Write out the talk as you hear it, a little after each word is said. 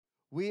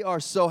We are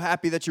so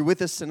happy that you're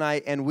with us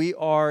tonight, and we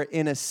are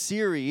in a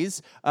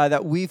series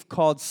that we've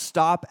called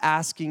Stop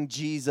Asking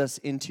Jesus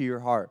Into Your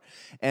Heart.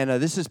 And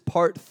this is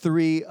part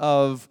 3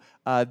 of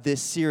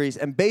this series.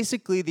 And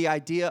basically, the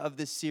idea of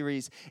this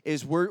series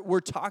is we're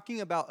talking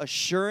about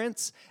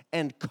assurance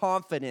and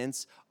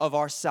confidence of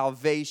our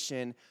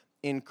salvation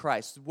in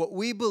Christ. What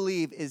we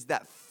believe is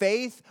that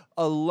faith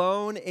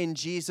alone in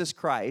Jesus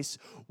Christ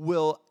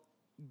will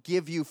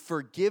give you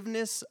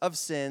forgiveness of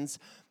sins,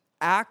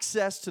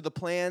 access to the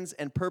plans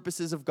and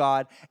purposes of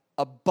God,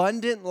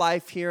 abundant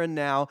life here and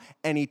now,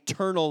 and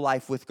eternal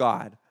life with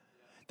God.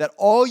 That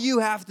all you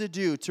have to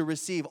do to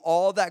receive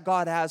all that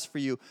God has for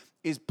you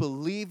is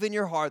believe in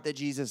your heart that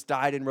Jesus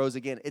died and rose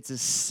again. It's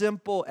as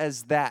simple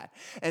as that.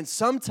 And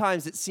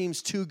sometimes it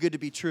seems too good to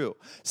be true.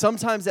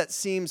 Sometimes that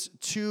seems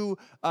too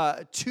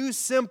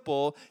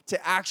simple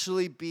to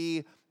actually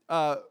be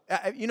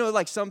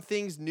like some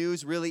things,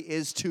 news really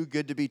is too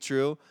good to be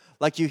true.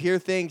 Like you hear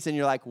things and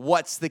you're like,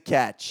 what's the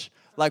catch?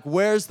 Like,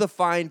 where's the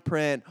fine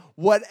print?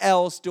 What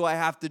else do I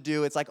have to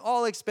do? It's like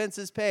all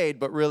expenses paid,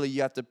 but really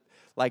you have to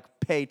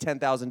pay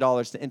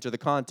 $10,000 to enter the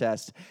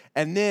contest,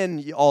 and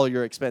then all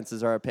your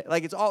expenses are paid.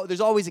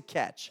 There's always a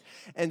catch.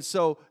 And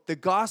so the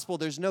gospel,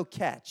 there's no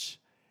catch.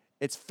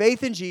 It's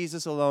faith in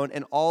Jesus alone,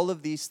 and all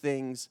of these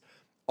things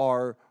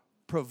are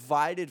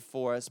provided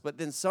for us, but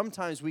then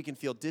sometimes we can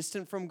feel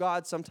distant from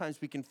God.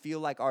 Sometimes we can feel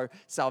like our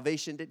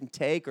salvation didn't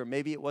take, or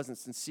maybe it wasn't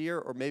sincere,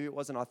 or maybe it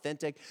wasn't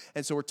authentic.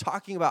 And so we're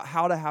talking about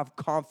how to have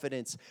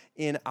confidence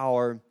in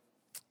our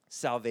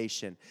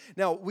salvation.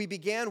 Now, we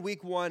began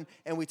week 1,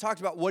 and we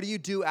talked about what do you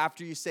do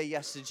after you say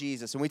yes to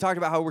Jesus. And we talked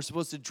about how we're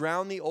supposed to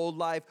drown the old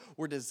life,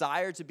 we're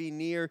desired to be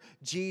near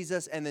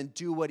Jesus, and then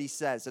do what he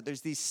says. That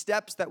there's these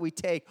steps that we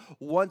take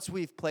once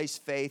we've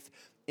placed faith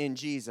in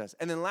Jesus.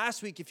 And then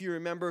last week, if you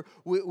remember,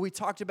 we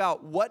talked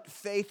about what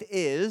faith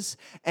is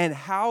and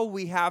how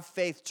we have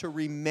faith to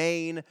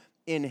remain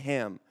in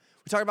him.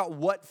 We talked about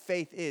what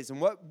faith is, and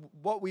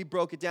what we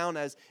broke it down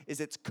as is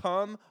it's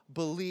come,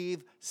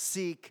 believe,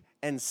 seek,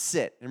 and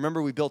sit. And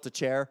remember, we built a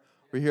chair.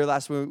 We were here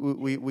last week.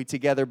 We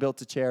together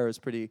built a chair. It was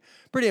pretty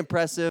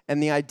impressive.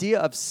 And the idea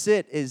of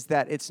sit is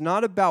that it's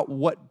not about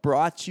what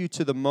brought you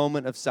to the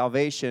moment of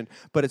salvation,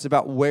 but it's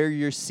about where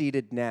you're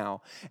seated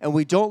now. And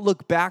we don't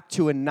look back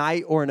to a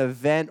night or an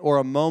event or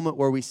a moment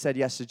where we said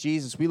yes to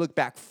Jesus. We look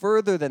back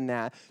further than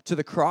that to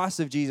the cross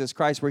of Jesus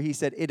Christ, where he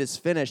said, "It is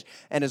finished."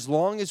 And as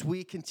long as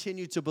we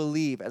continue to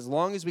believe, as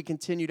long as we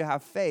continue to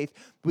have faith,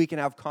 we can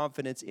have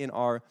confidence in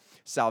our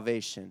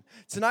salvation.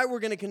 Tonight, we're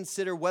going to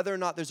consider whether or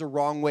not there's a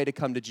wrong way to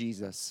come to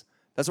Jesus.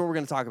 That's what we're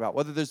going to talk about,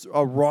 whether there's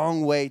a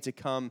wrong way to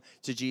come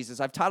to Jesus.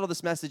 I've titled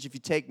this message, if you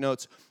take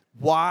notes,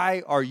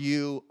 "Why Are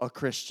You a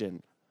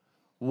Christian?"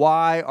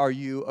 Why are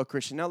you a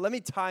Christian? Now, let me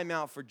time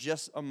out for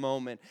just a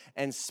moment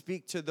and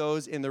speak to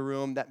those in the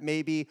room that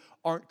maybe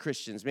aren't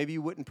Christians. Maybe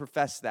you wouldn't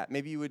profess that.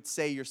 Maybe you would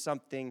say you're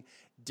something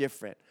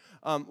different.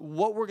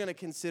 What we're going to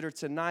consider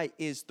tonight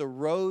is the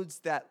roads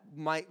that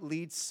might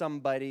lead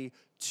somebody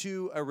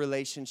to a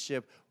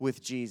relationship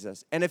with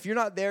Jesus. And if you're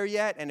not there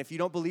yet, and if you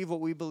don't believe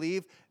what we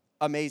believe,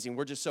 amazing.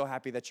 We're just so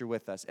happy that you're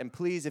with us. And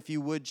please, if you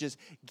would just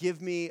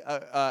give me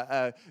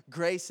a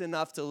grace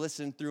enough to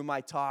listen through my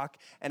talk,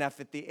 and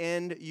if at the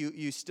end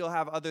you still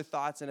have other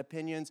thoughts and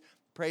opinions,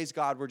 praise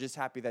God, we're just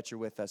happy that you're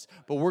with us.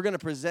 But we're going to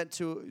present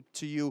to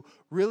you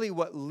really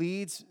what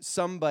leads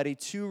somebody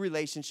to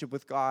relationship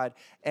with God,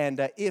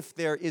 and if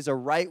there is a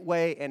right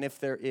way and if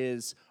there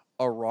is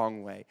a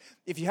wrong way.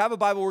 If you have a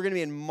Bible, we're going to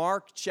be in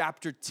Mark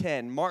chapter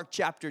 10. Mark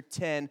chapter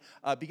 10,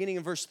 beginning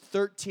in verse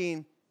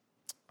 13.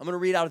 I'm going to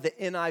read out of the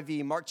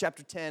NIV, Mark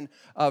chapter 10,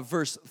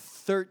 verse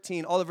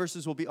 13. All the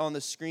verses will be on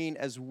the screen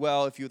as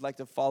well if you would like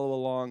to follow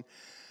along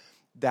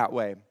that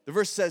way. The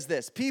verse says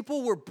this: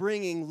 "People were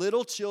bringing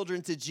little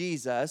children to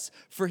Jesus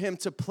for him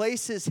to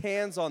place his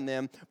hands on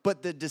them,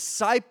 but the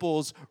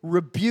disciples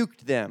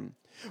rebuked them.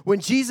 When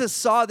Jesus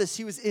saw this,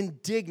 he was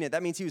indignant."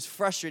 That means he was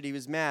frustrated, he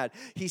was mad.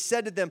 He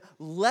said to them,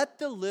 "Let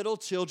the little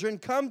children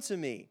come to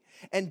me,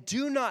 and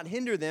do not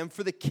hinder them,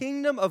 for the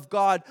kingdom of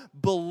God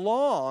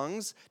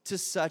belongs to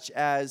such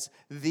as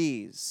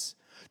these.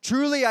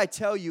 Truly I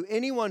tell you,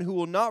 anyone who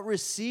will not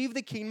receive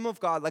the kingdom of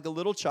God like a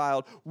little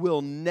child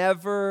will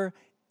never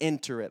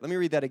enter it." Let me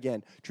read that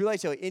again. "Truly I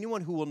tell you,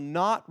 anyone who will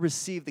not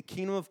receive the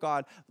kingdom of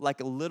God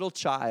like a little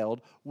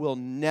child will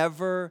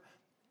never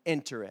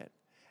enter it.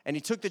 And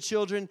he took the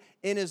children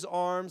in his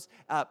arms,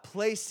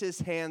 placed his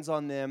hands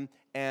on them,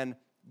 and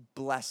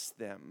blessed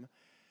them."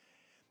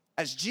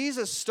 As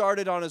Jesus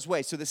started on his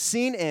way, so the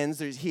scene ends,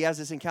 he has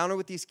this encounter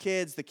with these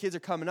kids. The kids are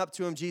coming up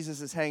to him.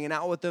 Jesus is hanging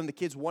out with them. The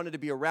kids wanted to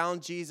be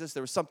around Jesus.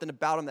 There was something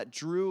about him that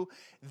drew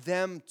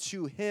them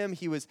to him.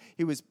 He was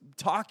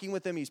talking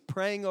with them. He's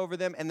praying over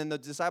them. And then the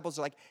disciples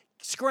are like,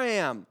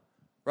 "Scram,"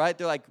 right?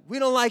 They're like, "We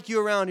don't like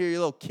you around here, you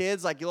little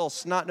kids, like you little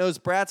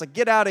snot-nosed brats. Like,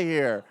 get out of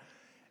here."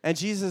 And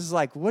Jesus is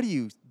like, "What are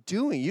you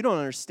doing? You don't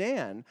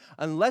understand.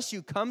 Unless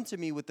you come to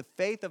me with the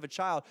faith of a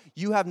child,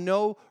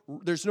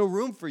 there's no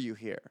room for you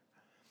here."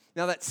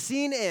 Now that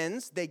scene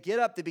ends, they get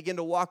up, they begin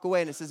to walk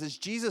away, and it says, as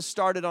Jesus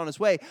started on his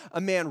way, a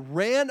man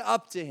ran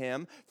up to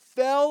him,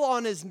 fell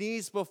on his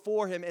knees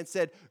before him, and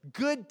said,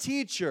 "Good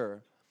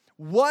teacher,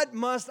 what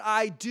must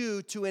I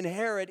do to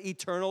inherit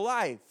eternal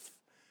life?"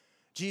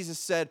 Jesus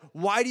said,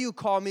 "Why do you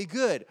call me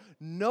good?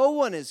 No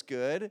one is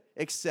good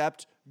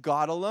except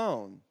God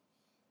alone."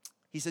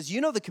 He says,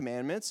 "You know the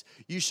commandments.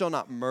 You shall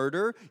not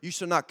murder. You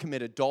shall not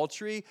commit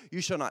adultery.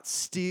 You shall not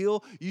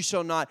steal. You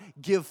shall not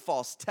give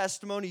false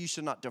testimony. You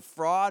shall not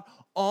defraud.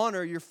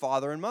 Honor your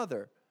father and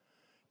mother."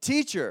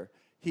 "Teacher,"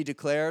 he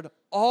declared,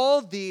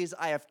 "all these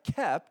I have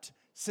kept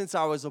since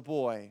I was a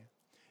boy."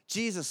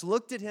 Jesus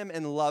looked at him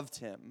and loved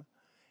him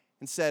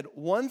and said,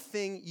 "One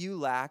thing you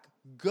lack.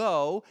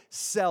 Go,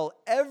 sell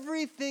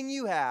everything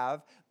you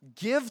have,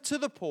 give to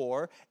the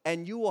poor,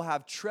 and you will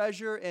have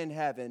treasure in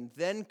heaven.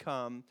 Then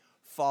come,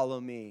 follow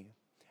me."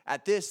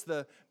 At this,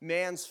 the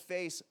man's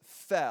face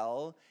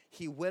fell.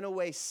 He went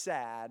away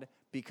sad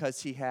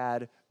because he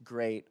had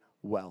great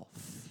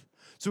wealth.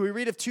 So we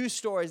read of two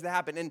stories that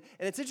happen. And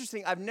it's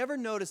interesting. I've never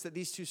noticed that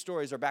these two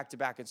stories are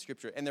back-to-back in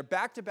Scripture. And they're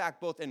back-to-back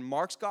both in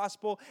Mark's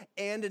gospel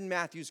and in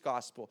Matthew's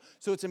gospel.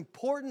 So it's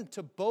important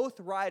to both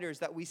writers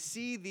that we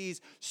see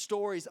these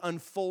stories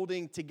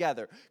unfolding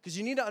together. Because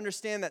you need to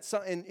understand that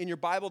in your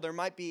Bible, there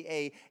might be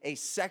a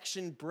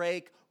section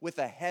break with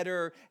a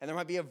header, and there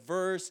might be a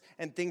verse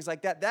and things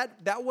like that.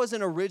 That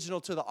wasn't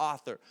original to the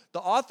author.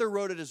 The author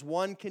wrote it as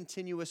one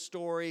continuous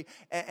story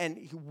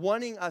and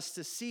wanting us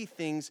to see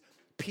things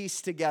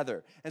pieced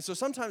together. And so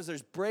sometimes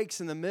there's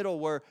breaks in the middle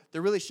where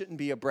there really shouldn't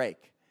be a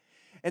break.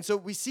 And so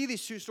we see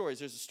these two stories.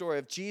 There's a story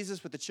of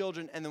Jesus with the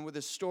children, and then with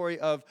a story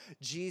of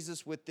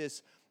Jesus with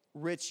this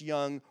rich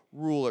young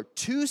ruler.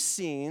 Two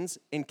scenes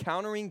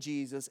encountering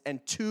Jesus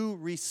and two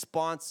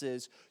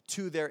responses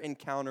to their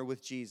encounter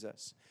with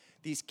Jesus.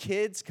 These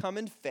kids come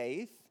in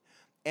faith,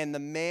 and the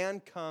man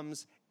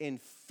comes in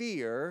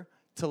fear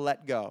to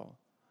let go.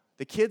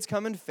 The kids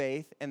come in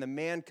faith, and the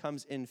man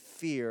comes in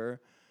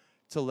fear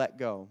to let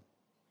go.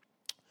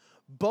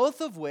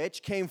 Both of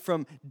which came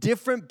from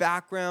different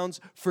backgrounds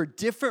for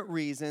different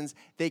reasons.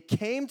 They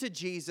came to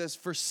Jesus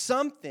for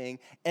something,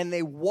 and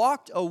they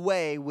walked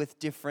away with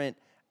different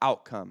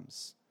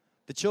outcomes.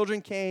 The children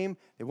came.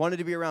 They wanted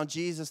to be around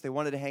Jesus. They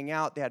wanted to hang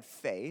out. They had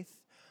faith.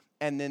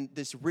 And then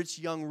this rich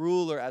young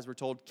ruler, as we're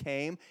told,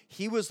 came.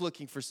 He was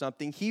looking for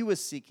something. He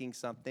was seeking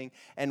something.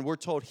 And we're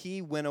told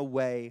he went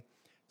away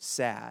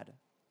sad.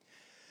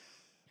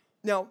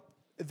 Now,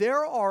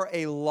 there are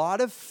a lot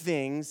of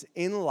things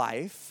in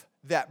life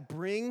that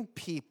bring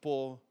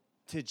people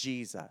to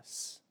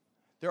Jesus.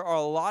 There are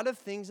a lot of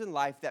things in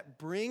life that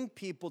bring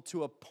people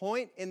to a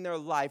point in their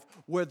life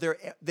where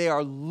they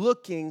are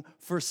looking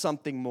for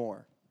something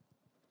more.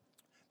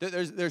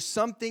 There's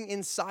something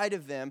inside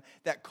of them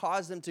that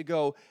caused them to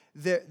go,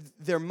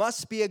 there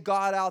must be a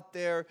God out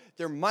there.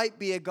 There might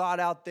be a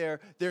God out there.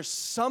 There's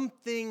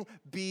something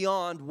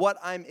beyond what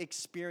I'm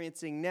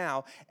experiencing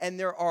now. And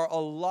there are a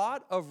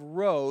lot of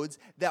roads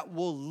that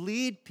will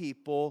lead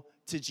people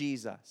to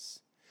Jesus.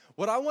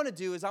 What I want to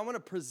do is I want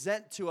to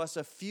present to us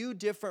a few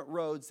different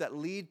roads that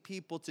lead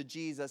people to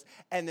Jesus,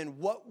 and then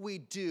what we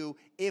do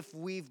if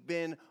we've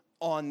been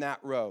on that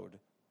road. Does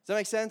that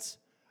make sense?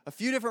 A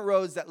few different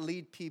roads that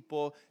lead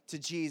people to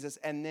Jesus,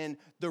 and then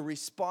the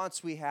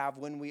response we have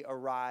when we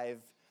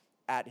arrive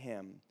at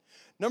him.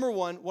 Number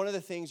one of the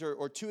things,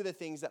 or two of the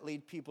things that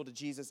lead people to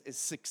Jesus is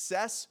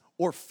success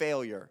or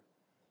failure.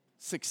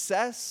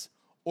 Success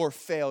or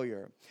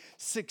failure.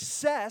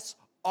 Success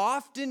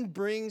often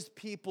brings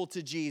people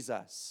to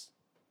Jesus.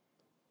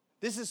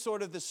 This is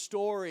sort of the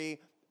story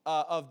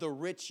of the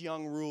rich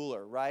young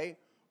ruler, right?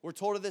 We're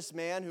told of this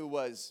man who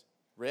was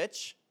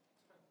rich,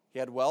 he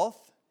had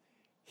wealth,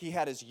 he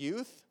had his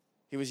youth,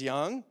 he was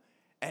young,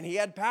 and he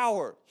had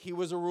power. He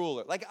was a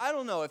ruler. Like, I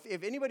don't know,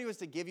 if anybody was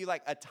to give you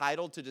like a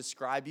title to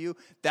describe you,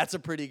 that's a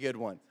pretty good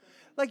one.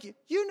 Like,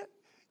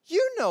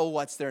 you know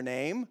what's their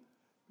name?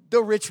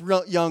 The rich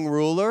young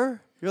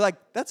ruler. You're like,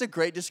 that's a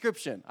great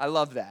description. I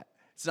love that.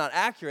 It's not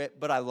accurate,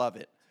 but I love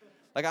it.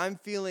 Like, I'm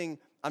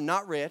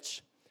not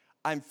rich.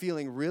 I'm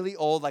feeling really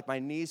old, like my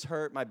knees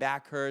hurt, my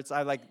back hurts.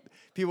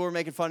 People were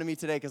making fun of me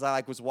today because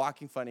I was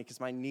walking funny because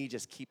my knee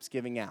just keeps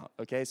giving out,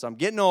 okay? So I'm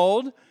getting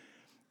old,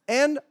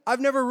 and I've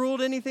never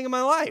ruled anything in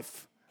my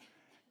life.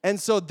 And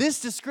so this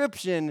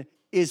description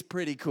is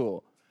pretty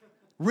cool.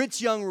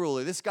 Rich young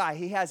ruler, this guy,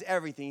 he has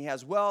everything. He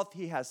has wealth,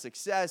 he has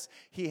success,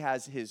 he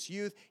has his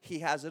youth, he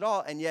has it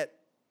all, and yet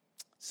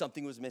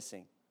something was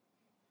missing.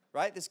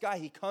 Right? This guy,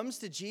 he comes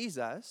to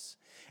Jesus,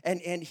 and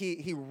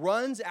he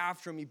runs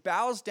after him. He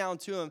bows down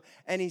to him,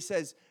 and he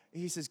says,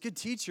 "Good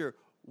teacher,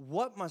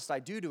 what must I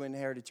do to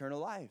inherit eternal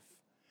life?"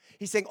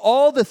 He's saying,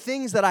 all the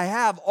things that I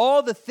have,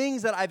 all the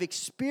things that I've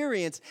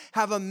experienced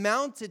have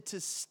amounted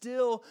to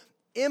still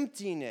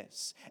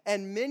emptiness.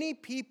 And many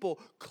people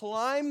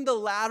climb the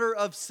ladder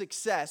of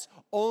success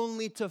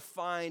only to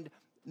find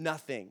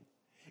nothing.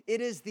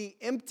 It is the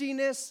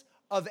emptiness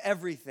of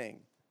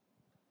everything.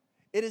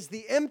 It is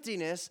the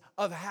emptiness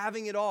of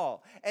having it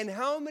all. And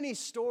how many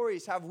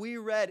stories have we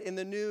read in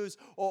the news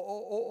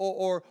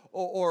or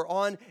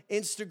on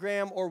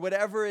Instagram or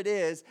whatever it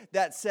is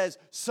that says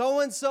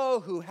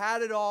so-and-so who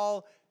had it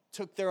all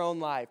took their own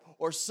life,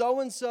 or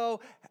so-and-so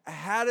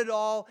had it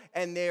all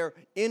and they're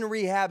in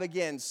rehab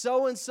again.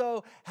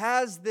 So-and-so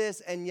has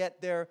this and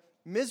yet they're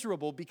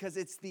miserable because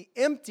it's the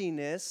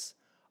emptiness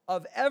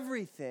of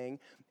everything.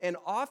 And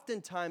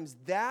oftentimes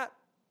that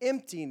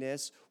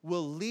emptiness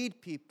will lead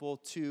people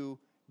to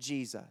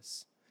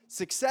Jesus.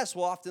 Success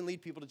will often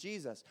lead people to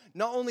Jesus.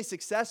 Not only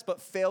success,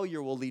 but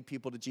failure will lead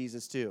people to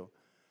Jesus too.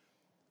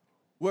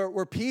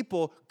 Where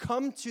people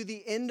come to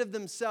the end of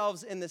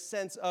themselves in the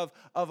sense of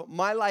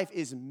my life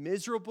is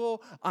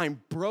miserable,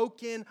 I'm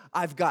broken,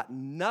 I've got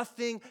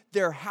nothing.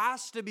 There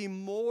has to be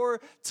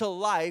more to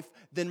life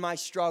than my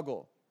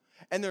struggle.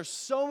 And there's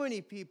so many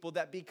people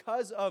that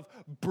because of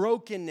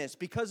brokenness,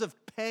 because of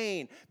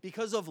pain,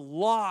 because of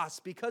loss,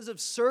 because of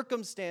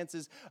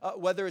circumstances,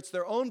 whether it's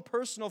their own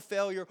personal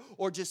failure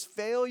or just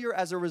failure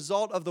as a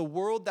result of the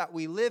world that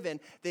we live in,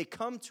 they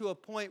come to a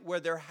point where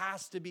there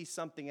has to be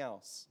something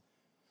else.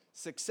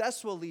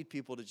 Success will lead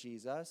people to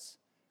Jesus.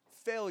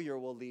 Failure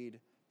will lead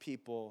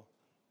people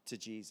to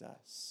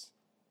Jesus.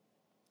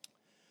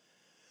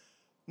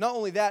 Not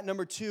only that,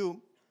 number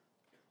two,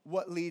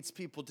 what leads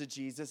people to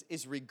Jesus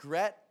is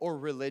regret or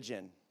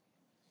religion.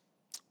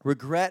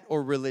 Regret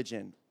or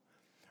religion.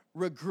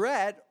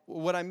 Regret,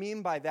 what I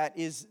mean by that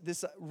is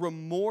this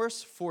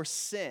remorse for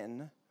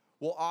sin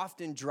will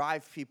often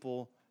drive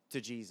people to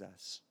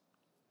Jesus.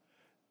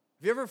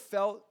 Have you ever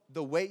felt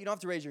the weight, you don't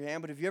have to raise your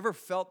hand, but have you ever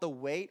felt the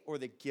weight or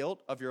the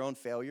guilt of your own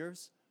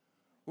failures?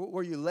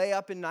 Where you lay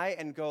up at night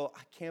and go,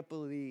 I can't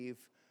believe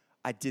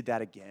I did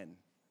that again.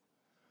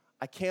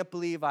 I can't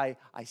believe I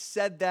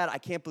said that. I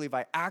can't believe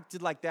I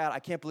acted like that. I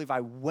can't believe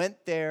I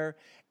went there.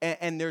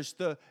 And there's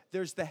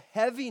the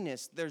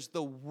heaviness, there's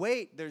the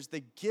weight, there's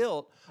the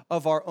guilt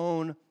of our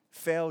own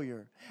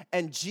failure.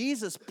 And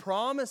Jesus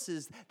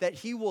promises that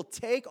he will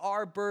take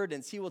our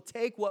burdens, he will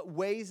take what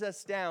weighs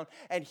us down,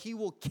 and he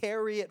will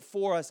carry it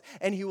for us,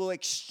 and he will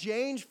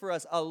exchange for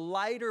us a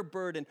lighter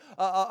burden,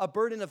 a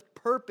burden of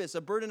purpose,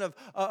 a burden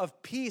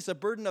of peace, a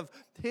burden of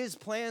his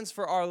plans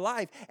for our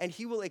life, and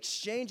he will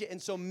exchange it.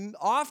 And so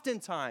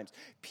oftentimes,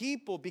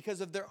 people,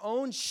 because of their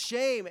own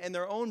shame and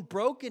their own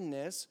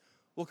brokenness,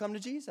 will come to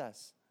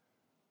Jesus.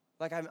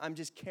 Like, I'm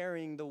just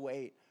carrying the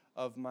weight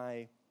of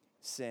my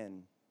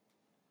sin.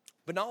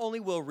 But not only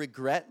will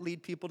regret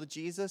lead people to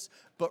Jesus,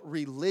 but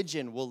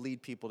religion will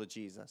lead people to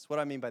Jesus. What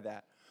do I mean by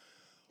that?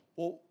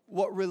 Well,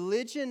 what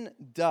religion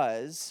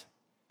does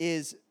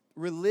is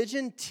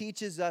religion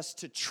teaches us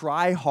to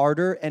try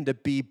harder and to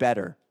be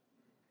better.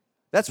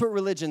 That's what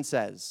religion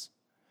says.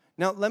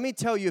 Now, let me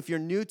tell you, if you're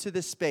new to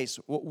this space,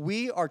 what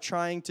we are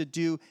trying to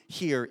do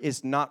here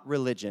is not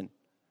religion.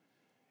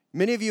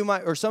 Many of you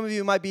might, or some of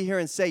you might be here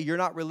and say, you're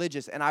not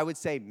religious, and I would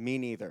say, me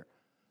neither.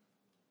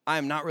 I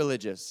am not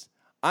religious.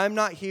 I'm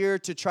not here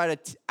to try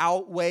to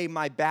outweigh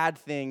my bad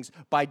things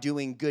by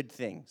doing good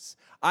things.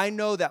 I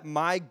know that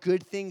my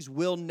good things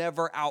will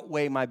never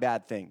outweigh my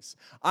bad things.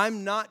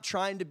 I'm not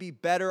trying to be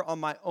better on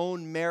my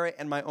own merit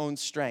and my own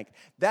strength.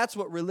 That's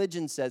what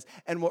religion says.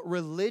 And what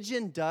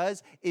religion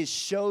does is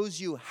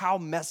shows you how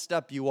messed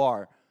up you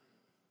are.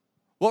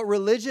 What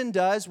religion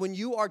does when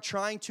you are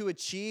trying to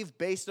achieve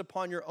based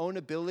upon your own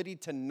ability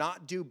to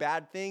not do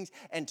bad things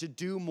and to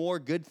do more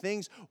good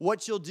things,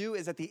 what you'll do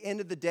is at the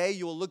end of the day,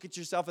 you will look at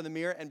yourself in the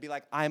mirror and be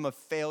like, I'm a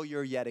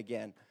failure yet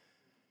again.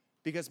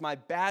 Because my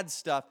bad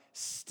stuff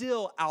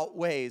still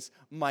outweighs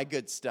my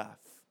good stuff.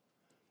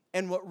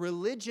 And what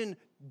religion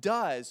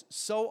does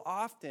so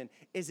often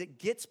is it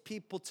gets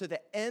people to the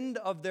end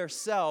of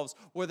themselves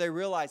where they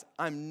realize,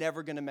 I'm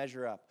never going to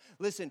measure up.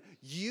 Listen,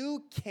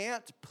 you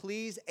can't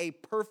please a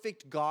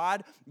perfect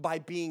God by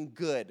being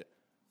good.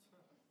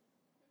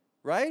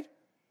 Right?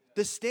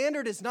 The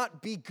standard is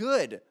not be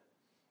good.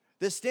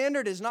 The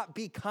standard is not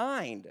be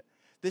kind.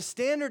 The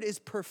standard is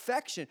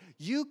perfection.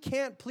 You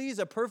can't please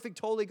a perfect,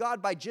 holy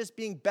God by just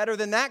being better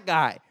than that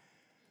guy.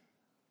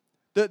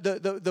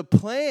 The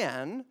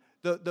plan,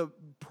 the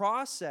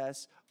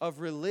process of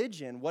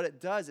religion, what it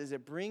does is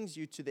it brings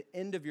you to the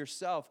end of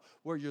yourself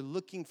where you're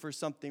looking for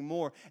something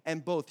more.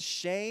 And both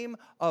shame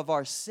of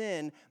our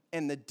sin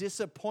and the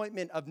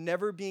disappointment of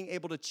never being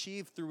able to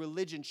achieve through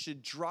religion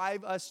should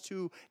drive us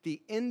to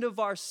the end of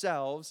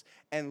ourselves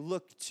and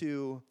look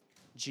to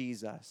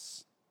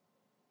Jesus.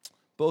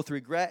 Both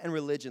regret and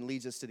religion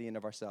leads us to the end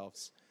of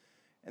ourselves.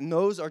 And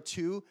those are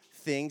two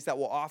things that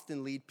will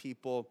often lead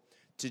people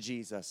to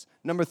Jesus.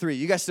 Number 3,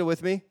 you guys still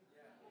with me?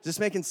 Is this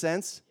making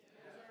sense?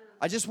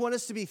 I just want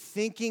us to be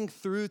thinking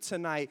through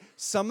tonight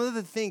some of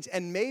the things,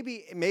 and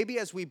maybe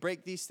as we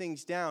break these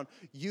things down,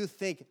 you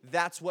think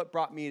that's what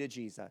brought me to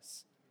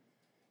Jesus.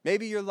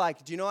 Maybe you're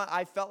like, do you know what?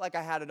 I felt like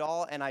I had it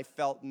all, and I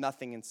felt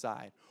nothing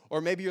inside.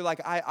 Or maybe you're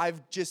like,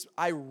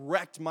 I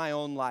wrecked my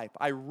own life.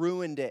 I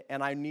ruined it,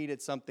 and I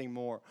needed something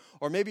more.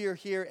 Or maybe you're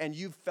here, and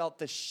you've felt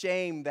the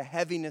shame, the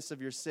heaviness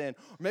of your sin.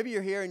 Or maybe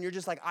you're here, and you're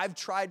just like, I've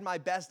tried my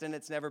best, and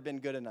it's never been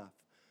good enough.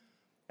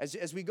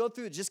 As we go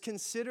through, just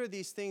consider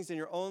these things in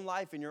your own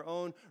life, in your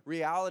own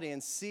reality,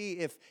 and see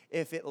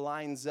if it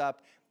lines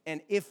up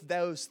and if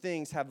those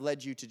things have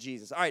led you to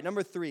Jesus. All right,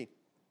 number 3,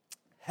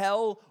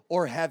 hell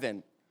or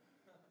heaven.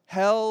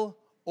 Hell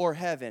or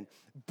heaven.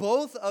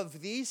 Both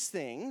of these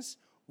things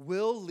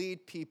will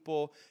lead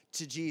people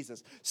to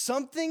Jesus.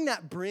 Something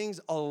that brings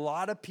a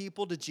lot of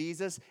people to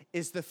Jesus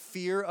is the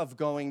fear of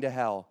going to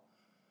hell.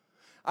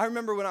 I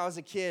remember when I was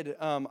a kid,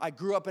 I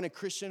grew up in a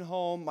Christian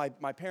home.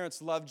 My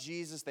parents loved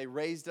Jesus. They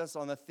raised us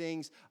on the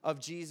things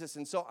of Jesus.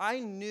 And so I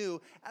knew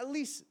at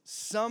least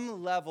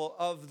some level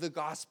of the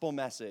gospel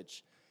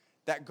message,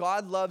 that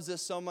God loves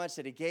us so much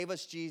that he gave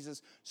us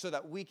Jesus so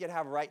that we could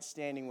have right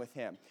standing with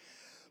him.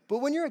 But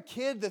when you're a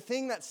kid, the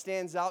thing that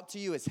stands out to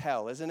you is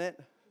hell, isn't it?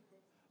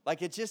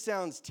 Like, it just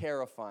sounds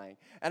terrifying.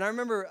 And I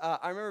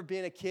remember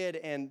being a kid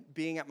and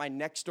being at my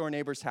next door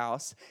neighbor's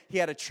house. He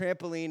had a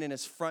trampoline in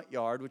his front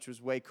yard, which was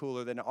way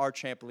cooler than our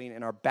trampoline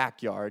in our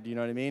backyard, you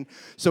know what I mean?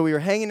 So we were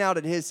hanging out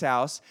at his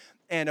house,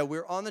 and we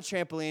were on the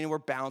trampoline, and we're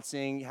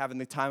bouncing, having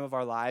the time of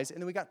our lives,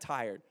 and then we got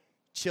tired,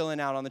 chilling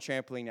out on the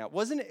trampoline now.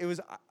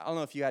 I don't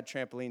know if you had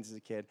trampolines as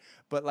a kid,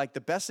 but like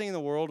the best thing in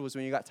the world was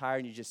when you got tired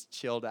and you just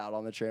chilled out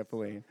on the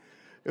trampoline.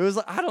 It was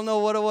like, I don't know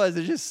what it was.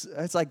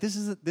 It's like, this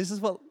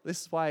is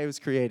why it was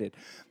created.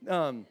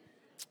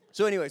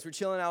 So anyways, we're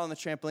chilling out on the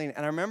trampoline,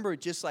 and I remember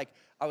just like,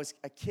 I was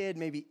a kid,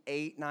 maybe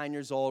 8, 9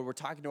 years old. We're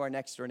talking to our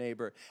next door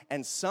neighbor,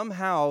 and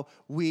somehow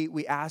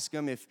we ask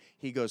him if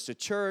he goes to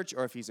church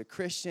or if he's a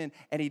Christian,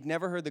 and he'd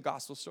never heard the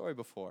gospel story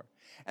before.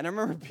 And I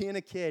remember being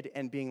a kid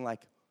and being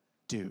like,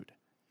 dude,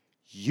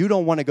 you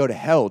don't want to go to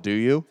hell, do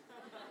you?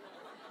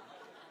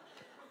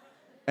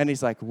 And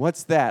he's like,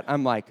 what's that?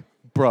 I'm like,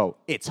 bro,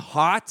 it's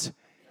hot.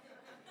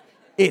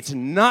 It's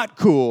not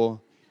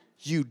cool.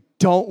 You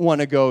don't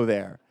want to go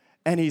there.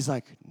 And he's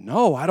like,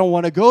 no, I don't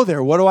want to go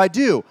there. What do I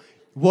do?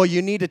 Well,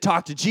 you need to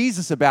talk to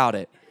Jesus about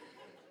it.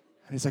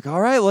 And he's like,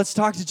 all right, let's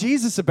talk to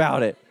Jesus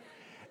about it.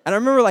 And I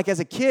remember like as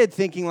a kid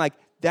thinking like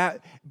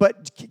that,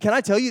 but can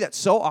I tell you that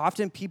so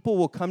often people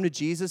will come to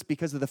Jesus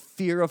because of the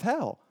fear of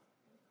hell?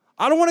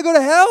 I don't want to go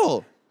to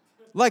hell.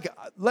 Like,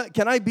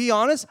 can I be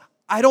honest?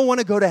 I don't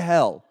want to go to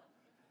hell.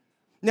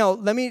 Now,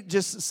 let me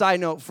just side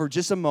note for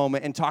just a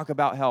moment and talk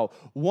about hell.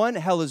 One,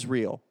 hell is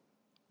real.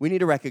 We need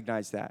to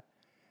recognize that.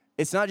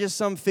 It's not just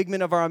some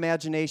figment of our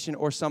imagination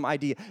or some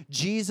idea.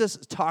 Jesus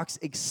talks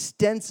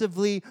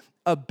extensively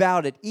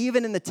about it.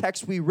 Even in the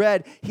text we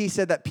read, he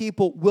said that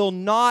people will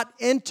not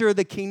enter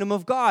the kingdom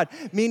of God,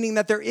 meaning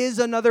that there is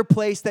another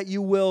place that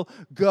you will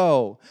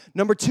go.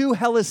 Number 2,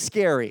 hell is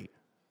scary.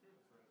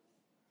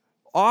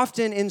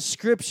 Often in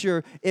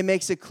Scripture, it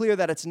makes it clear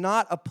that it's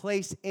not a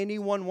place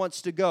anyone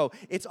wants to go.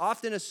 It's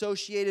often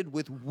associated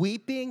with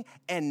weeping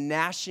and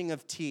gnashing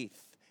of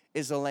teeth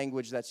is the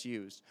language that's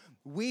used.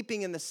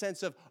 Weeping in the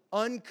sense of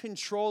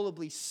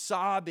uncontrollably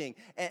sobbing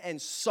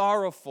and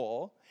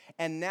sorrowful.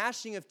 And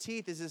gnashing of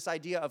teeth is this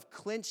idea of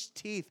clenched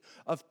teeth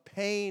of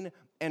pain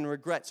and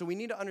regret. So we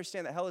need to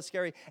understand that hell is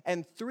scary.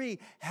 And 3,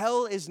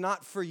 hell is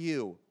not for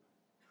you.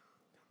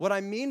 What I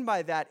mean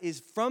by that is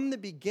from the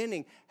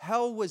beginning,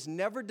 hell was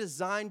never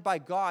designed by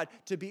God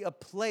to be a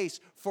place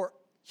for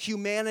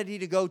humanity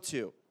to go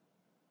to.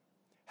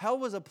 Hell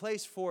was a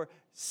place for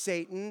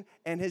Satan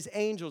and his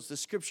angels. The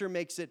scripture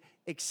makes it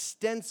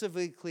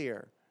extensively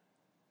clear.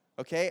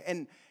 Okay?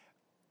 And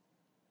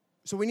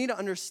so we need to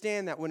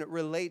understand that when it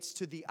relates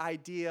to the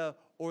idea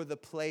or the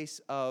place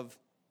of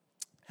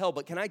hell.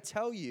 But can I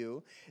tell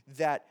you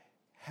that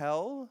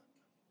hell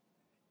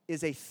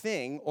is a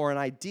thing or an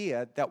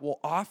idea that will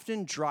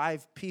often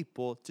drive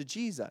people to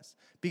Jesus.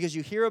 Because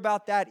you hear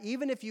about that,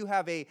 even if you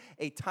have a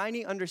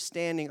tiny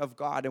understanding of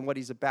God and what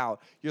he's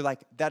about, you're like,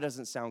 that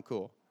doesn't sound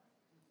cool.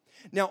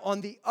 Now,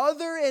 on the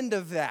other end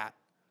of that,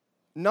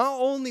 not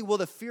only will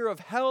the fear of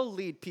hell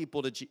lead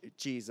people to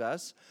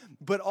Jesus,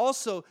 but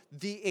also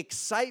the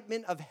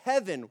excitement of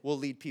heaven will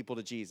lead people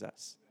to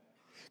Jesus.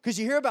 Because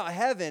you hear about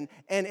heaven,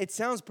 and it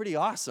sounds pretty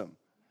awesome.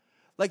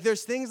 Like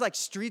there's things like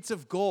streets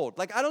of gold.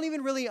 Like I don't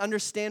even really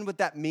understand what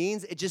that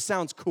means. It just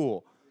sounds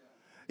cool.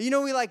 You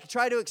know, we like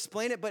try to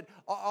explain it, but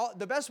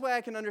the best way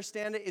I can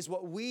understand it is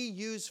what we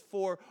use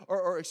for,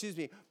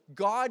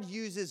 God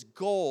uses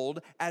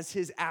gold as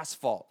his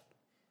asphalt.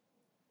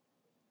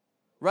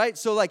 Right?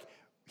 So like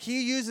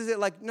he uses it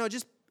like, no,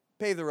 just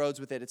pave the roads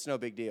with it. It's no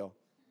big deal.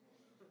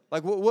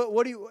 Like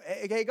what do you,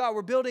 hey God,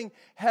 we're building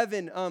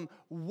heaven.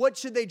 What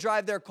should they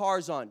drive their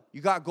cars on?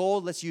 You got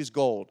gold? Let's use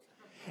gold.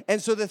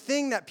 And so the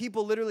thing that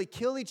people literally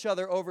kill each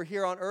other over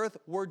here on earth,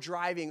 we're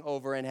driving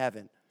over in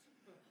heaven.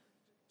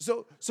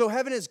 So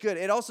heaven is good.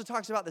 It also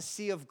talks about the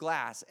sea of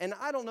glass. And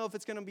I don't know if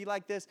it's going to be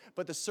like this,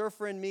 but the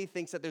surfer in me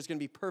thinks that there's going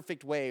to be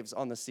perfect waves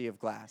on the sea of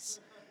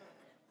glass.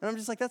 And I'm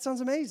just like, that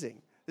sounds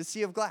amazing. The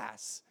sea of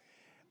glass.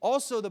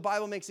 Also, the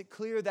Bible makes it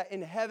clear that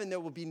in heaven there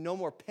will be no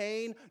more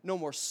pain, no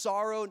more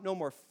sorrow, no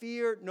more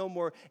fear, no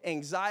more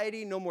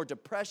anxiety, no more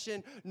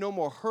depression, no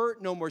more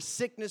hurt, no more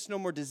sickness, no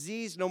more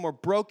disease, no more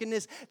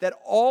brokenness, that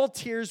all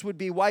tears would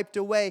be wiped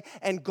away,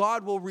 and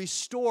God will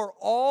restore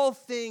all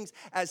things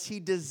as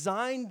He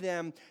designed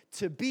them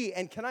to be.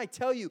 And can I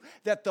tell you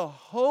that the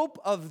hope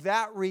of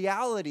that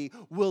reality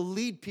will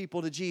lead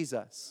people to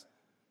Jesus?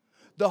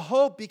 The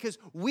hope, because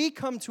we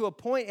come to a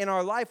point in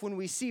our life when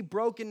we see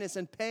brokenness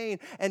and pain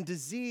and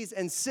disease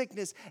and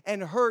sickness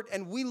and hurt,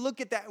 and we look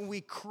at that and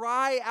we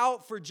cry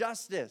out for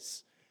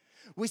justice.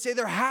 We say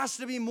there has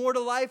to be more to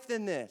life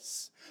than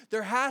this.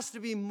 There has to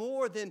be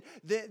more than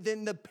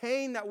the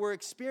pain that we're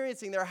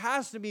experiencing. There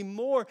has to be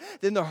more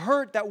than the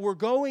hurt that we're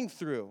going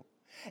through.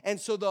 And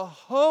so the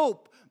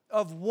hope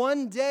of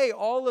one day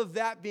all of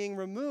that being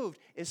removed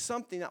is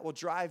something that will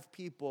drive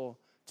people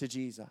to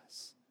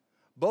Jesus.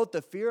 Both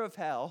the fear of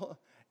hell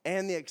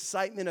and the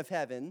excitement of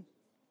heaven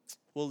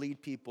will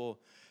lead people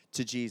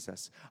to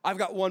Jesus. I've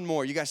got one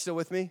more. You guys still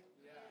with me?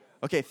 Yeah.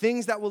 Okay,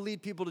 things that will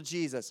lead people to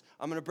Jesus.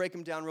 I'm going to break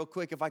them down real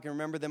quick if I can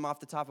remember them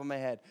off the top of my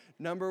head.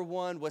 Number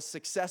 1 was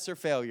success or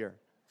failure.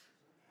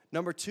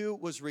 Number 2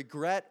 was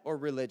regret or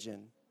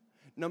religion.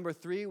 Number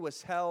 3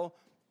 was hell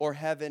or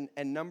heaven.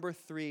 And number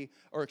 4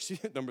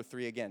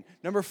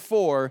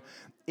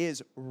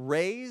 is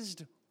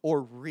raised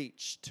or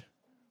reached.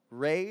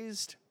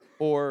 Raised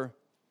or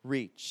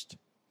reached.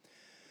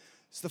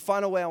 It's the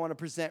final way I want to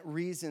present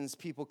reasons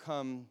people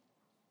come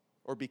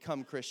or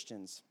become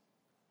Christians.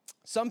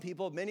 Some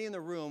people, many in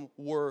the room,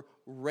 were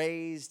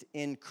raised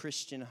in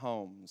Christian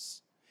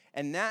homes.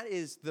 And that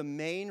is the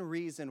main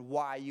reason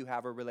why you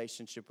have a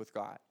relationship with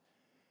God.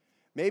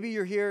 Maybe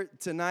you're here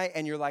tonight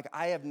and you're like,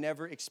 I have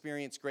never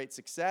experienced great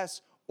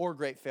success or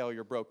great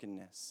failure,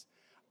 brokenness.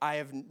 I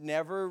have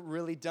never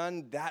really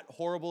done that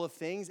horrible of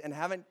things and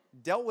haven't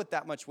dealt with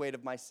that much weight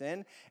of my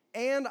sin.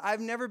 And I've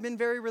never been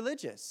very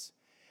religious.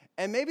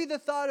 And maybe the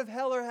thought of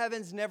hell or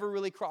heaven's never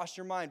really crossed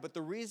your mind. But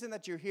the reason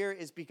that you're here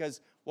is because,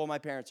 well, my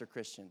parents are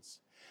Christians.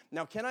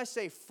 Now, can I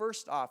say,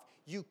 first off,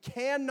 you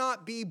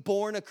cannot be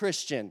born a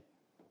Christian.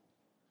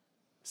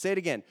 Say it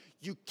again.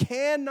 You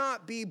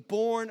cannot be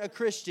born a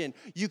Christian.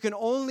 You can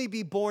only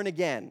be born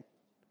again.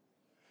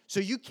 So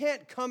you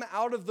can't come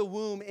out of the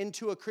womb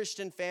into a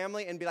Christian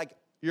family and be like,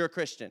 you're a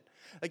Christian.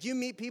 Like, you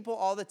meet people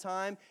all the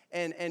time,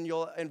 and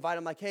you'll invite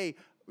them like, hey,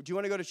 do you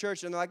want to go to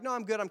church? And they're like, no,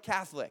 I'm good, I'm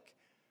Catholic.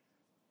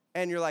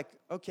 And you're like,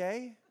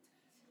 okay.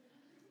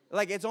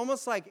 Like, it's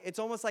almost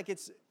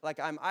like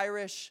I'm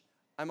Irish,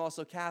 I'm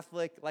also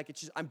Catholic. Like,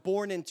 it's just, I'm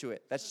born into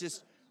it. That's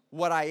just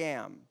what I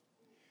am.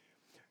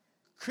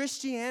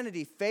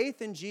 Christianity,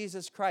 faith in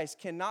Jesus Christ,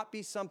 cannot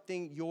be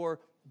something you're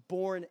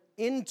born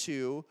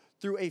into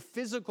through a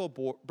physical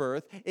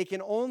birth. It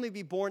can only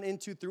be born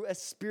into through a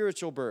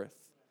spiritual birth,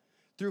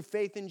 through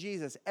faith in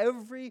Jesus.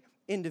 Every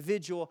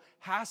individual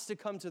has to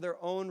come to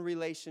their own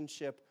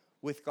relationship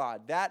with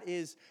God. That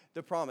is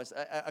the promise.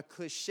 A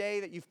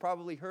cliche that you've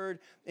probably heard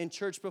in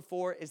church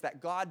before is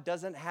that God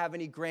doesn't have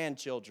any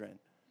grandchildren,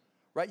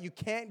 right? You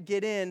can't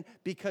get in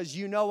because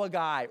you know a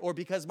guy or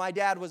because my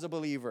dad was a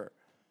believer.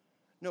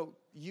 No,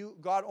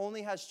 God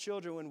only has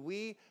children when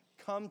we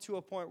come to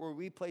a point where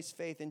we place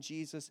faith in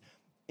Jesus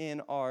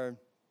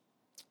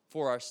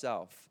for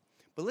ourselves.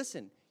 But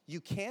listen, you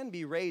can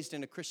be raised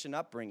in a Christian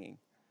upbringing.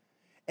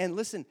 And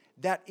listen,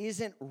 that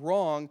isn't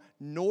wrong,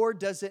 nor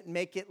does it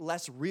make it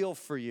less real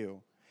for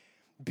you.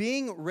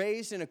 Being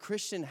raised in a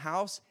Christian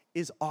house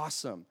is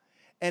awesome.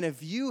 And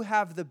if you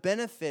have the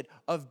benefit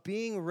of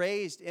being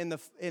raised in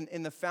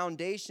the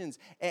foundations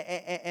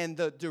and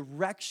the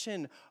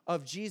direction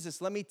of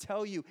Jesus, let me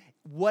tell you,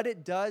 what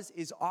it does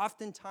is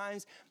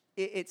oftentimes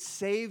it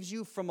saves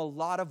you from a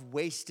lot of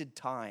wasted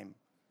time.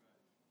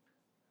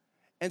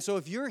 And so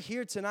if you're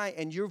here tonight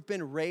and you've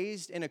been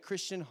raised in a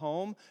Christian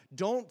home,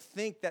 don't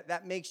think that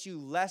that makes you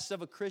less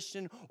of a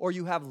Christian or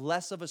you have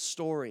less of a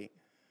story.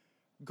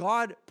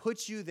 God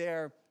puts you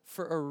there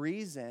for a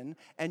reason,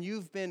 and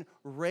you've been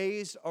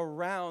raised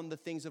around the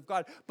things of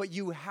God. But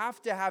you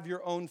have to have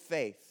your own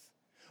faith.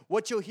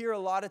 What you'll hear a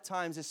lot of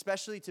times,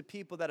 especially to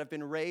people that have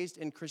been raised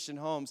in Christian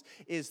homes,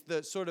 is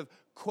the sort of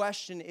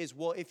question is,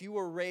 well, if you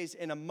were raised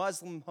in a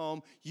Muslim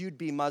home, you'd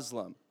be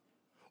Muslim.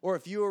 Or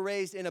if you were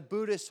raised in a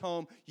Buddhist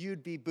home,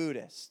 you'd be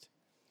Buddhist.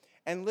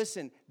 And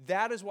listen,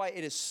 that is why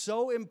it is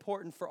so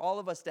important for all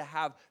of us to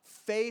have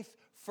faith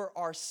for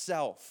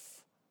ourselves.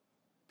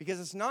 Because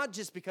it's not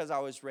just because I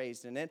was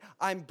raised in it.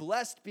 I'm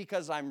blessed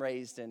because I'm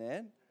raised in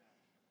it.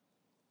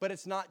 But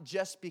it's not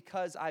just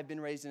because I've been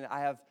raised in it.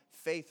 I have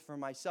faith for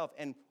myself.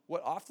 And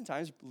what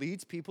oftentimes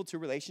leads people to a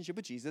relationship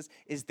with Jesus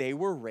is they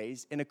were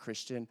raised in a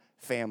Christian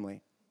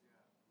family.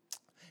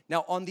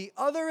 Now, on the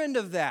other end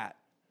of that,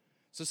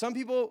 so some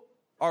people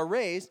are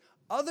raised,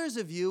 others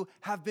of you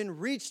have been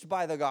reached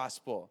by the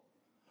gospel.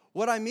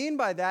 What I mean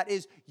by that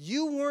is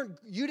you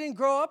didn't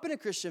grow up in a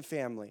Christian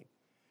family.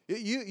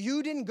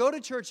 You didn't go to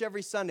church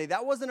every Sunday.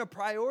 That wasn't a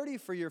priority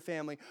for your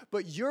family.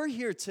 But you're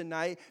here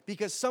tonight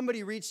because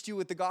somebody reached you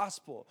with the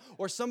gospel,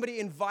 or somebody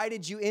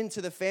invited you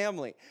into the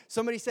family.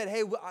 Somebody said,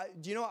 hey,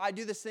 do you know I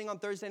do this thing on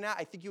Thursday night?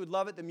 I think you would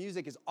love it. The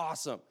music is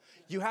awesome.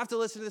 You have to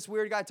listen to this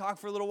weird guy talk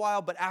for a little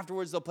while, but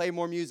afterwards they'll play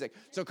more music.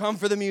 So come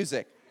for the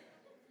music.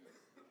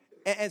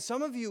 And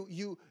some of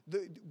you,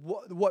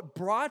 what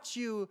brought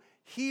you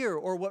here,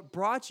 or what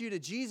brought you to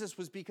Jesus,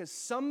 was because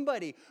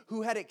somebody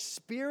who had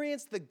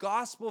experienced the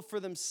gospel for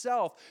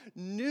themselves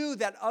knew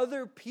that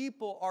other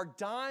people are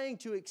dying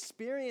to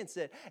experience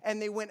it,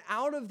 and they went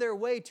out of their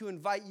way to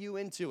invite you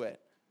into it.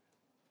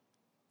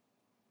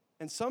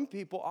 And some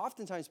people,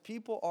 oftentimes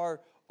people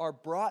are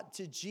brought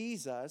to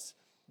Jesus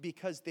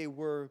because they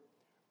were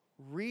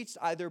reached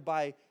either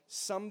by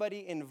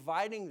somebody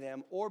inviting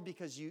them, or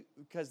because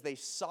they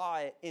saw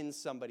it in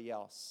somebody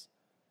else.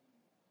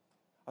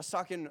 I was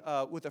talking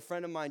with a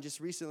friend of mine just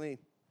recently,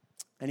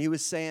 and he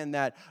was saying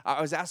that, I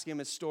was asking him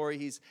his story.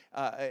 He's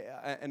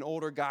an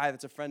older guy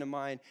that's a friend of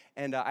mine,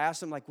 and I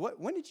asked him, like,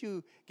 when did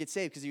you get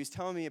saved? Because he was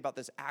telling me about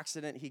this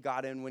accident he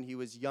got in when he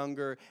was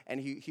younger, and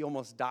he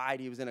almost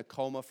died. He was in a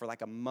coma for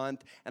like a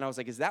month, and I was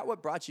like, is that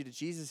what brought you to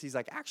Jesus? He's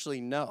like,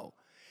 actually, no.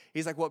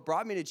 He's like, what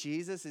brought me to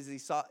Jesus is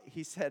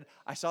he said,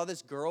 I saw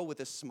this girl with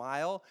a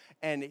smile,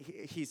 and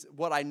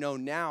what I know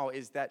now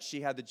is that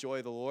she had the joy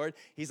of the Lord.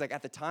 He's like,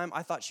 at the time,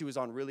 I thought she was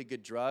on really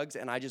good drugs,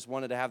 and I just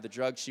wanted to have the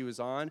drugs she was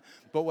on.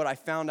 But what I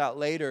found out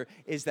later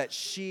is that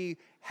she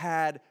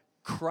had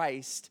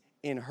Christ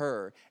in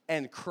her,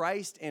 and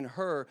Christ in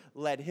her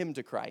led him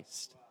to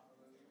Christ.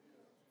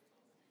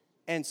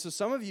 And so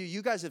some of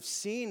you guys have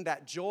seen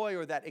that joy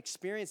or that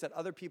experience that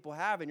other people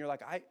have, and you're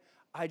like,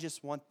 I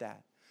just want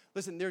that.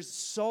 Listen, there's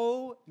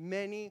so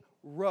many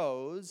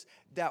roads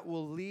that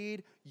will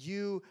lead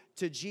you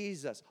to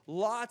Jesus.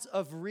 Lots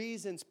of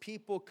reasons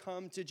people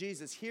come to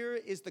Jesus. Here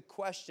is the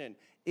question: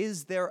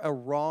 is there a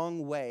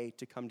wrong way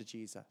to come to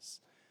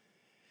Jesus?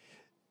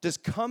 Does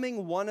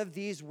coming one of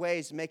these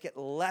ways make it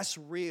less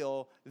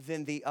real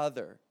than the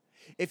other?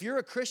 If you're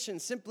a Christian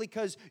simply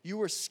because you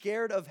were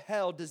scared of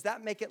hell, does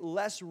that make it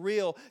less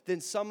real than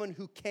someone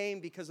who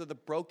came because of the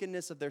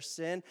brokenness of their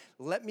sin?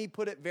 Let me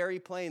put it very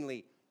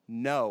plainly: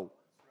 no.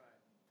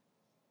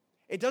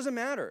 It doesn't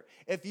matter.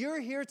 If you're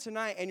here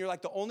tonight and you're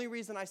like, the only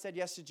reason I said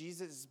yes to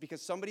Jesus is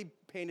because somebody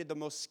painted the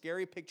most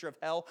scary picture of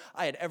hell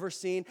I had ever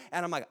seen,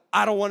 and I'm like,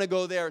 I don't want to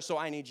go there, so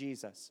I need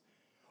Jesus.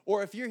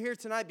 Or if you're here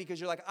tonight because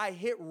you're like, I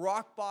hit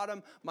rock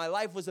bottom, my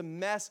life was a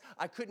mess,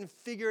 I couldn't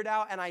figure it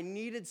out, and I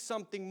needed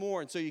something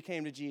more, and so you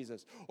came to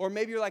Jesus. Or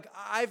maybe you're like,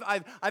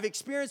 I've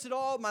experienced it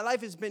all, my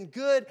life has been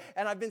good,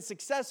 and I've been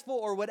successful,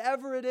 or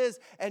whatever it is,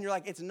 and you're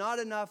like, it's not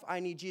enough, I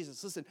need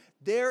Jesus. Listen,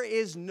 there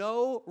is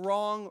no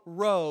wrong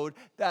road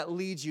that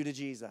leads you to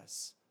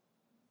Jesus.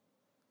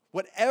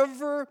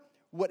 Whatever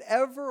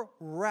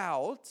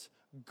route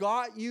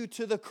got you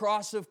to the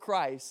cross of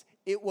Christ,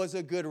 it was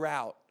a good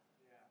route.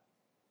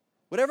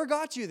 Whatever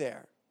got you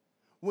there.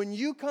 When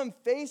you come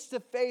face to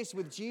face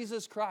with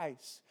Jesus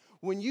Christ,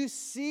 when you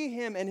see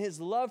him and his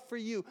love for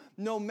you,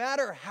 no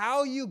matter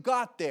how you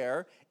got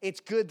there,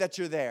 it's good that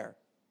you're there.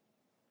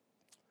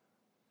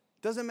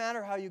 Doesn't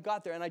matter how you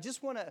got there. And I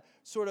just want to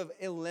sort of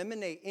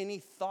eliminate any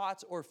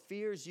thoughts or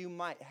fears you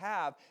might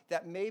have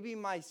that maybe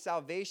my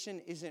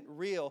salvation isn't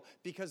real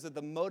because of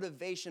the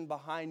motivation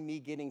behind me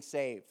getting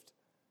saved.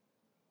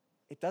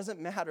 It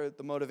doesn't matter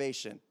the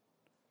motivation.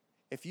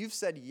 If you've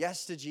said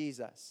yes to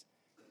Jesus,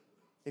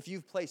 if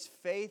you've placed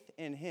faith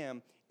in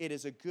him, it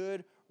is a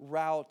good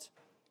route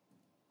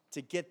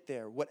to get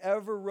there.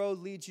 Whatever road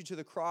leads you to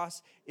the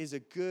cross is a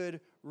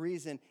good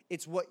reason.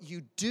 It's what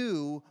you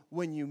do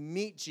when you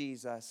meet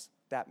Jesus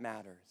that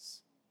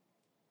matters.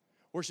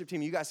 Worship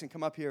team, you guys can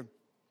come up here.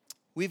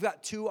 We've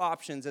got two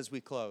options as we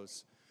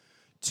close.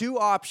 Two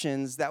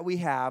options that we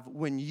have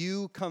when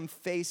you come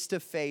face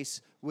to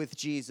face with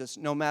Jesus,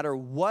 no matter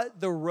what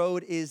the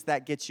road is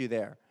that gets you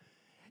there.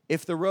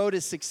 If the road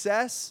is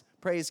success,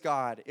 praise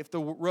God. If the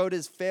road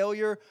is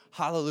failure,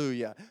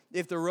 hallelujah.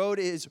 If the road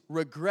is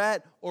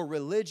regret or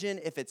religion,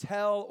 if it's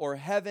hell or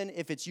heaven,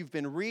 if it's you've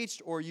been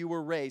reached or you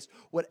were raised,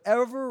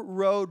 whatever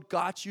road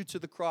got you to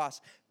the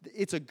cross,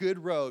 it's a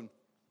good road.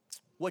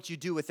 What you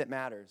do with it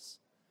matters.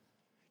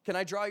 Can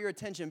I draw your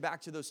attention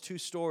back to those two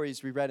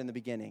stories we read in the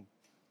beginning?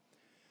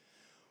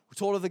 We're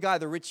told of the guy,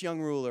 the rich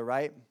young ruler,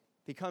 right?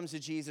 He comes to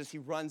Jesus, he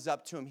runs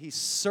up to him, he's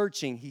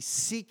searching, he's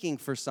seeking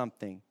for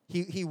something.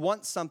 He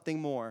wants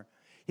something more.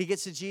 He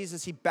gets to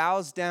Jesus, he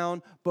bows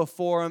down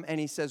before him, and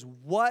he says,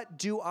 what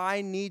do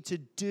I need to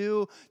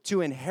do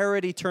to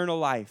inherit eternal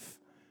life?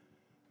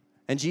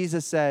 And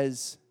Jesus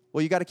says,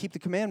 well, you got to keep the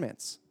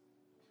commandments.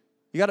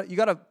 You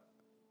got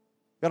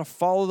to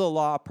follow the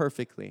law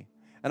perfectly.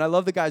 And I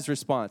love the guy's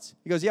response.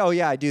 He goes,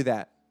 yeah, I do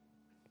that.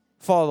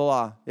 Follow the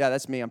law. Yeah,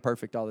 that's me. I'm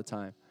perfect all the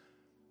time.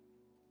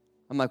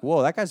 I'm like,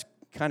 whoa, that guy's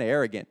kind of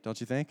arrogant, don't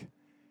you think?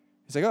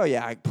 He's like, oh,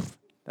 yeah,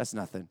 that's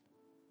nothing.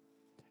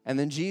 And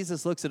then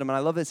Jesus looks at him, and I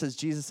love it. It says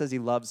Jesus says he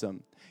loves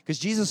him because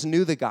Jesus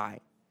knew the guy.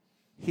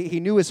 He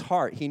knew his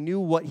heart. He knew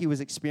what he was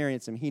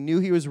experiencing. He knew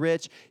he was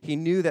rich. He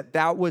knew that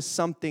that was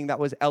something that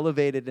was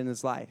elevated in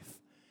his life.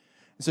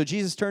 And so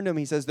Jesus turned to him.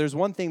 He says, there's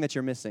one thing that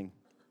you're missing.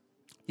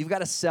 You've got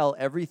to sell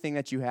everything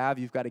that you have.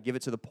 You've got to give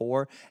it to the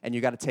poor, and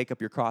you've got to take up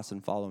your cross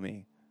and follow me.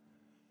 And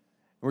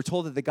we're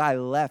told that the guy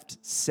left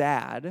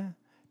sad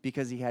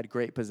because he had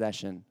great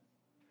possession.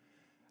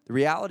 The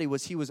reality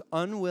was he was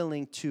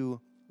unwilling to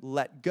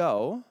let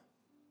go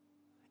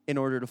in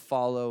order to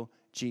follow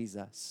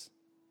Jesus.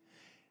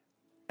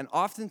 And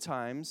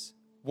oftentimes,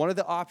 one of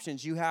the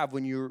options you have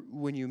when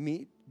you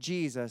meet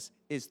Jesus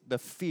is the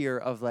fear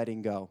of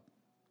letting go.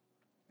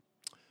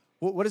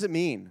 What does it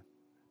mean?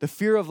 The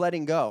fear of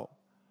letting go.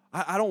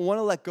 I don't want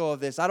to let go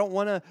of this. I don't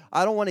want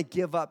to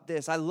give up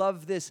this. I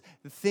love this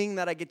thing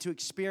that I get to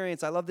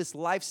experience. I love this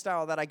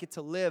lifestyle that I get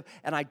to live,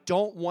 and I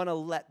don't want to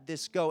let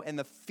this go. And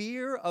the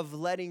fear of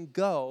letting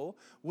go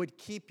would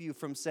keep you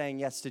from saying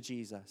yes to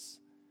Jesus.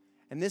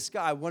 And this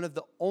guy, one of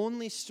the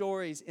only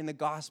stories in the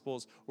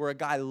Gospels where a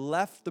guy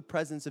left the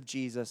presence of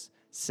Jesus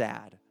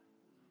sad.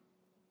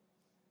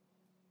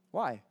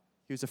 Why?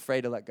 He was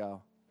afraid to let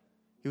go.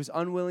 He was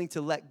unwilling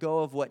to let go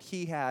of what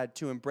he had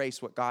to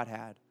embrace what God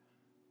had.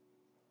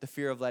 The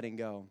fear of letting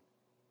go.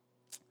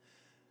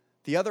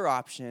 The other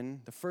option,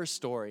 the first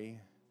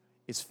story,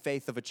 is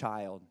faith of a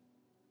child.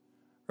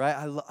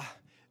 Right?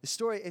 The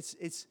story,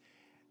 it's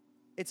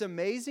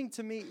amazing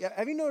to me.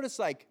 Have you noticed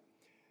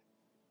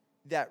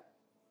that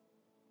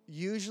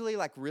usually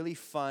really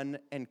fun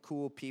and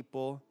cool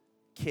people,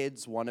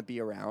 kids want to be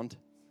around?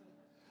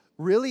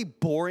 Really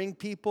boring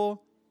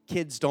people,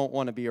 kids don't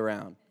want to be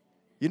around.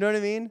 You know what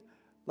I mean?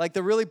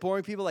 The really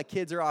boring people,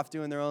 kids are off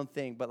doing their own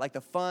thing. But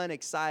the fun,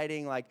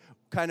 exciting,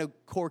 kind of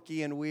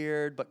quirky and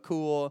weird, but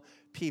cool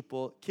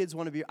people, kids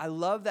want to be. I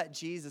love that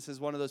Jesus is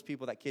one of those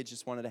people that kids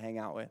just wanted to hang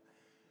out with.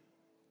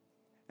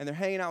 And they're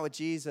hanging out with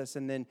Jesus,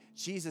 and then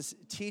Jesus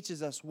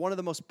teaches us one of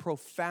the most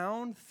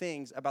profound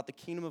things about the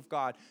kingdom of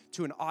God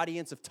to an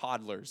audience of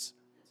toddlers.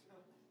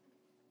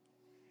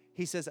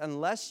 He says,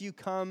 unless you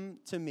come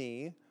to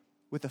me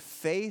with the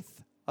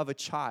faith of a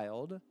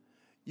child,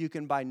 you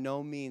can by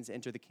no means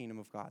enter the kingdom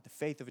of God. The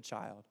faith of a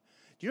child.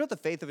 Do you know what the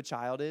faith of a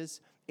child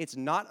is? It's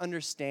not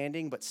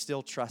understanding, but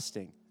still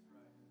trusting.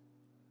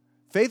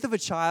 Faith of a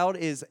child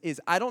is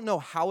I don't know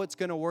how it's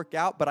going to work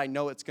out, but I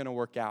know it's going to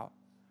work out.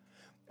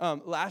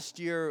 Last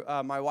year,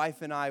 my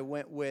wife and I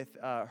went with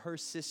her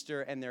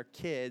sister and their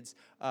kids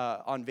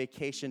on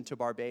vacation to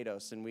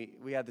Barbados. And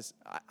we had this,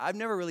 I've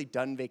never really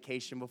done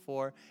vacation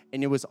before,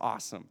 and it was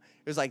awesome.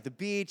 It was the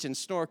beach and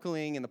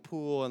snorkeling and the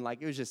pool, and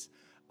it was just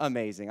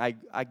amazing.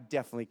 I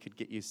definitely could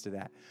get used to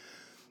that.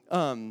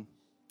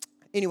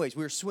 Anyways,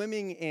 we were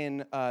swimming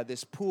in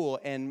this pool,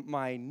 and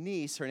my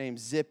niece, her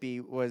name's Zippy,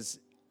 was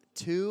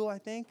 2, I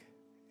think.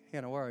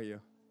 Hannah, where are you?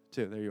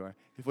 2, there you are.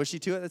 Was she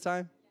 2 at the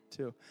time?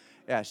 2.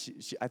 Yeah,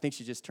 I think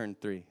she just turned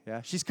 3.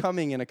 Yeah, she's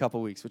coming in a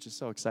couple weeks, which is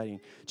so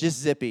exciting. Just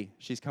Zippy.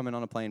 She's coming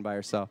on a plane by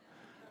herself.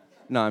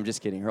 No, I'm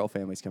just kidding. Her whole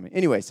family's coming.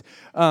 Anyways,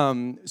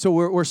 so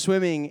we're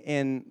swimming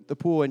in the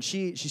pool, and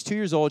she's 2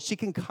 years old. She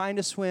can kind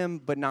of swim,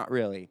 but not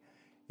really.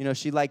 You know,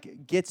 she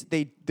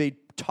they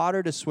taught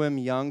her to swim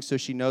young, so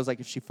she knows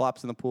if she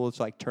flops in the pool,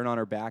 to turn on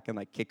her back and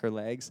kick her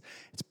legs.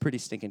 It's pretty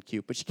stinking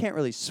cute, but she can't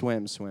really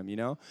swim, you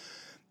know?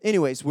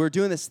 Anyways, we're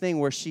doing this thing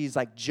where she's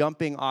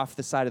jumping off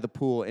the side of the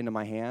pool into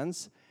my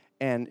hands,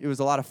 and it was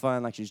a lot of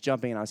fun. She was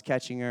jumping, and I was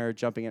catching her,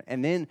 jumping,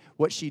 and then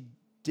what she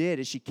did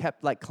is she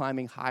kept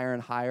climbing higher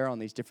and higher on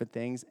these different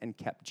things and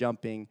kept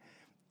jumping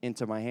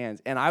into my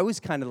hands. And I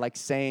was kind of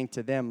saying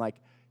to them,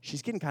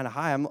 she's getting kind of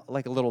high. I'm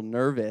a little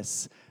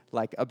nervous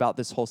about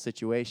this whole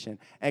situation.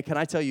 And can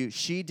I tell you,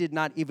 she did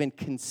not even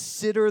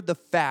consider the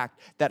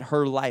fact that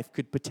her life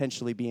could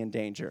potentially be in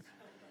danger.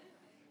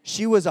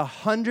 She was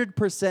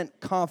 100%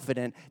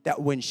 confident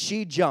that when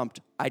she jumped,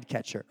 I'd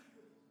catch her.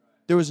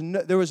 There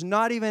was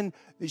not even,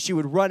 she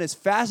would run as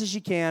fast as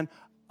she can,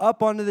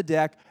 up onto the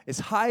deck, as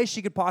high as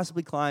she could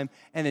possibly climb,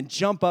 and then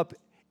jump up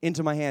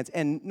into my hands.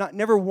 And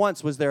never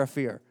once was there a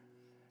fear.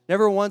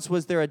 Never once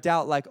was there a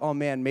doubt oh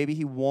man, maybe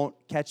he won't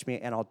catch me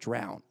and I'll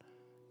drown.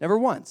 Never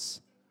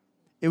once.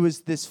 It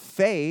was this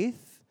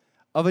faith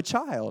of a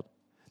child.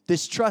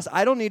 This trust.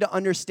 I don't need to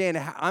understand.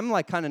 I'm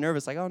kind of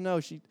nervous. Oh no,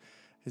 is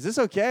this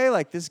okay?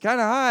 This is kind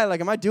of high.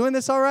 Am I doing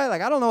this all right?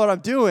 I don't know what I'm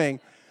doing.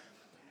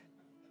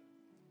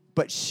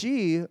 But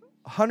she,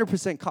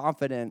 100%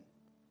 confident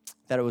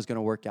that it was going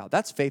to work out.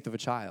 That's faith of a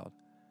child.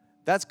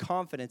 That's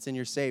confidence in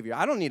your Savior.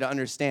 I don't need to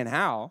understand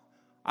how.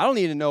 I don't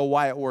need to know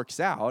why it works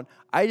out.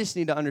 I just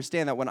need to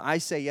understand that when I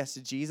say yes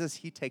to Jesus,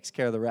 he takes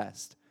care of the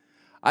rest.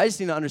 I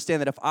just need to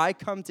understand that if I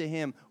come to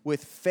him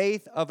with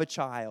faith of a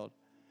child,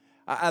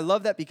 I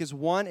love that because,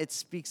 one, it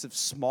speaks of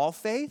small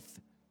faith.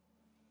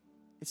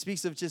 It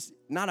speaks of just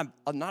not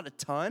a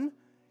ton.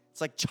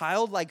 It's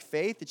childlike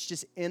faith. It's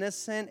just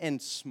innocent and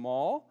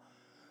small.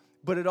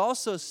 But it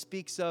also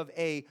speaks of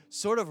a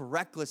sort of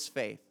reckless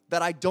faith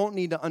that I don't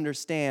need to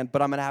understand,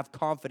 but I'm going to have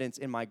confidence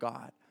in my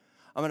God.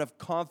 I'm going to have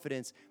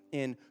confidence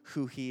in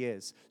who he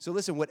is. So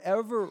listen,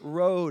 whatever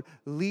road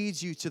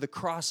leads you to the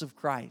cross of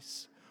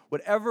Christ,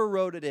 whatever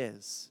road it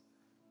is,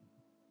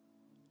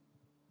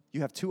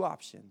 You have two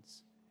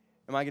options.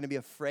 Am I going to be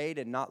afraid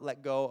and not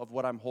let go of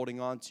what I'm holding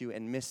on to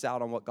and miss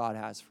out on what God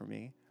has for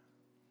me?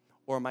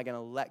 Or am I going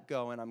to let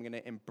go and I'm going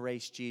to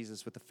embrace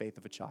Jesus with the faith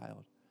of a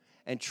child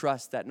and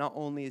trust that not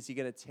only is he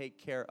going to take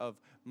care of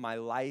my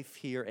life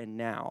here and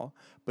now,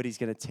 but he's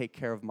going to take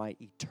care of my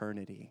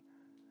eternity?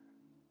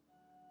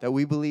 That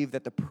we believe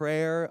that the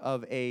prayer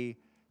of a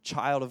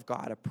child of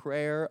God, a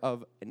prayer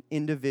of an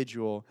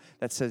individual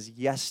that says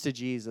yes to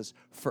Jesus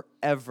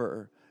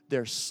forever,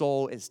 their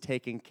soul is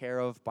taken care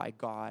of by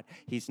God.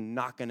 He's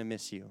not going to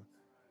miss you.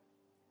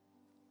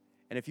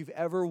 And if you've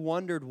ever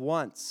wondered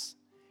once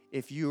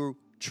if you're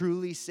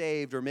truly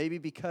saved, or maybe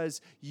because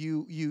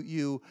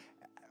the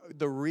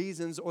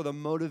reasons or the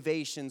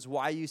motivations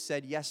why you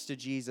said yes to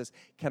Jesus,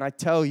 can I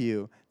tell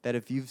you that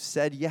if you've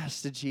said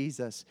yes to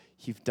Jesus,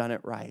 you've done it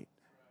right.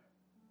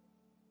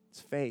 It's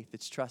faith.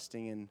 It's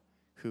trusting in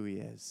who he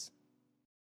is.